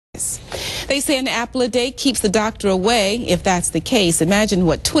price. They say an apple a day keeps the doctor away. If that's the case, imagine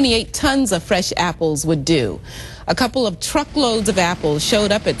what 28 tons of fresh apples would do. A couple of truckloads of apples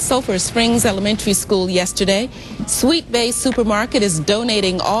showed up at Sulphur Springs Elementary School yesterday. Sweetbay Supermarket is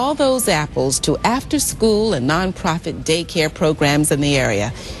donating all those apples to after-school and nonprofit daycare programs in the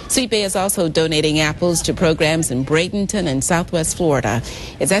area. Sweetbay is also donating apples to programs in Bradenton and Southwest Florida.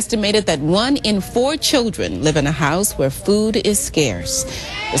 It's estimated that 1 in 4 children live in a house where food is scarce.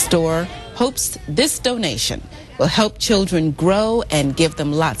 The store hopes this donation will help children grow and give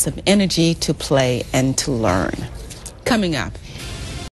them lots of energy to play and to learn. Coming up,